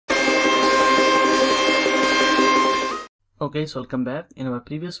Okay, so welcome back. In our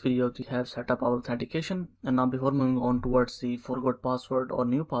previous video, we have set up our authentication, and now before moving on towards the forgot password or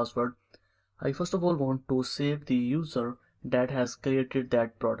new password, I first of all want to save the user that has created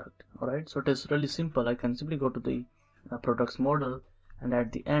that product. Alright, so it is really simple. I can simply go to the products model, and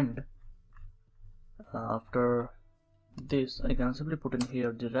at the end, after this, I can simply put in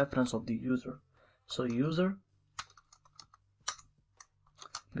here the reference of the user. So user,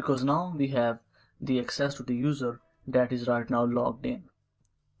 because now we have the access to the user that is right now logged in.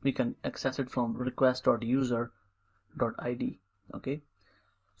 We can access it from request.user.id. okay,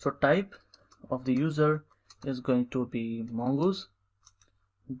 so type of the user is going to be mongoose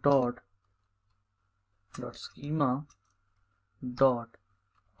dot schema dot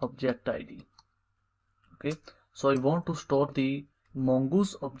object id. Okay, so I want to store the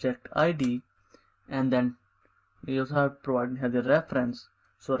mongoose object id, and then we also have provided here the reference.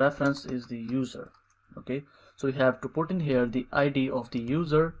 So reference is the user. Okay, so we have to put in here the id of the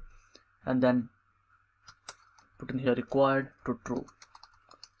user and then put in here required to true.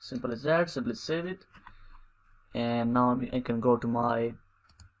 Simple as that. Simply save it, and now I can go to my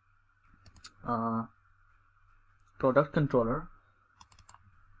product controller,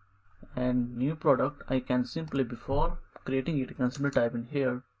 and new product. I can simply, before creating it, I can simply type in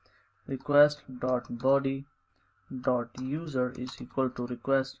here request.body.user is equal to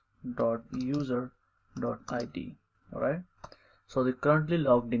request.user.id. alright, so the currently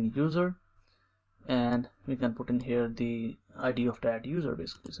logged in user, and we can put in here the ID of that user.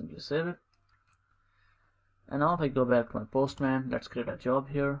 Basically simply save it, and now if I go back to my Postman, let's create a job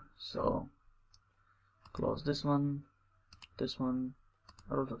here. So close this one, and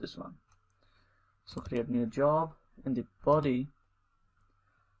also this one. So create new job. In the body,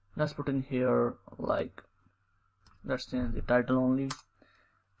 let's put in here, like, let's change the title only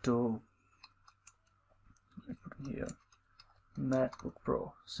to, let's put in here MacBook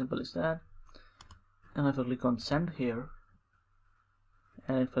Pro. Simple as that. And if I click on send here,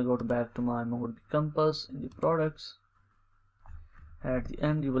 and if I go back to my MongoDB Compass in the products, at the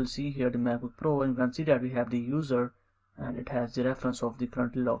end you will see here the MacBook Pro, and you can see that we have the user and it has the reference of the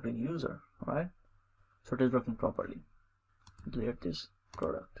currently logged in user. Alright, so it is working properly. Delete this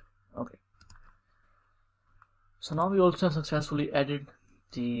product. Okay, so now we also have successfully added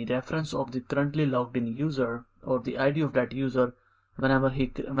the reference of the currently logged in user, or the ID of that user, whenever we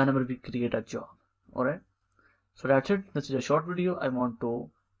create a job. Alright, so that's it. This is a short video. I want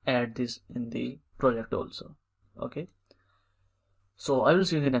to add this in the project also. Okay, so I will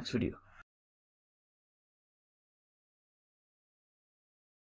see you in the next video.